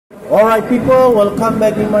Alright people, welcome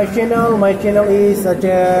back in my channel. My channel is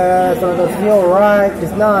Aceh Banda Aceh. Right,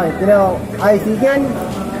 this night, as you can,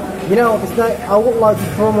 this night I would like to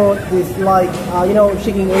promote this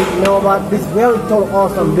shaking egg, but this very tall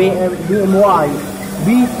awesome BMY,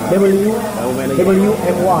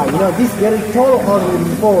 BWMY, this very tall awesome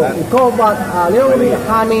before. We call about a little bit of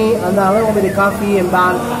honey and a little bit of coffee and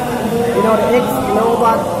then, the eggs,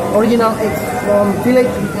 but original eggs from village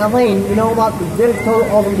Aceh, what is very tall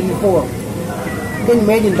awesome before. You can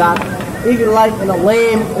imagine that if you like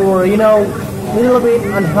lame or little bit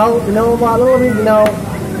unhealthy, but a little bit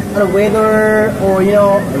the weather or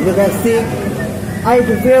you get sick, I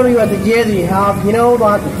prefer you suggest you have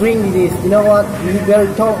but drink this what is very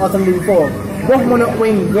tall awesome before. Boh Manok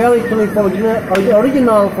Weng, very tall from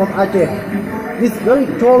original from Aceh. This very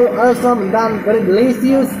tall awesome and very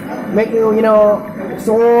delicious, make you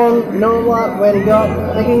strong, what, when you got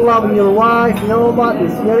making love with your wife, what,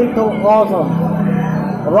 it's very tall awesome.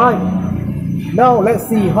 Alright, now let's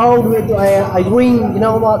see how do I drink,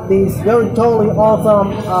 what, this very totally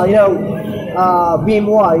awesome,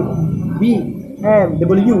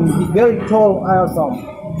 BMW is very tall awesome.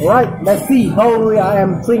 Alright, let's see how do I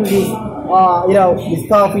am drink this, this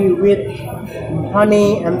coffee with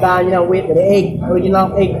honey and then, with the egg,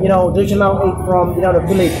 original egg, traditional egg from, the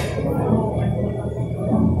village.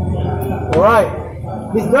 Alright,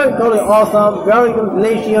 this is very totally awesome, very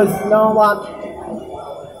delicious, what,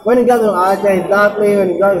 when you go to Aceh, exactly,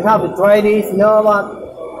 when you have to try this, what,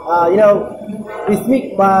 it's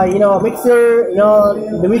mixed by, mixer,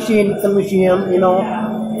 the machine, it's a machine,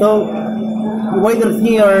 so the waiters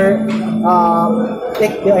here,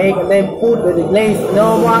 take the egg and then put the glaze,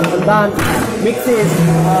 what, and then mix it,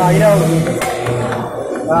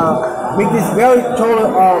 make this very totally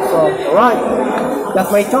awesome. Alright, that's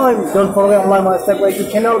my time. Don't forget to like my separate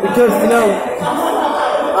channel because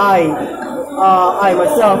I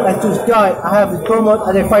myself as to guide, I have to promote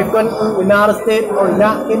at the 5 countries, United States or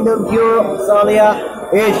United Kingdom, Europe, Australia,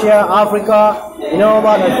 Asia, Africa,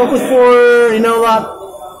 what I focus for,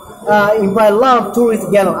 invite a lot of tourists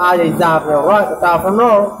again on Aceh, exactly. Alright, from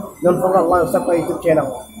now, don't forget to like my separate YouTube channel.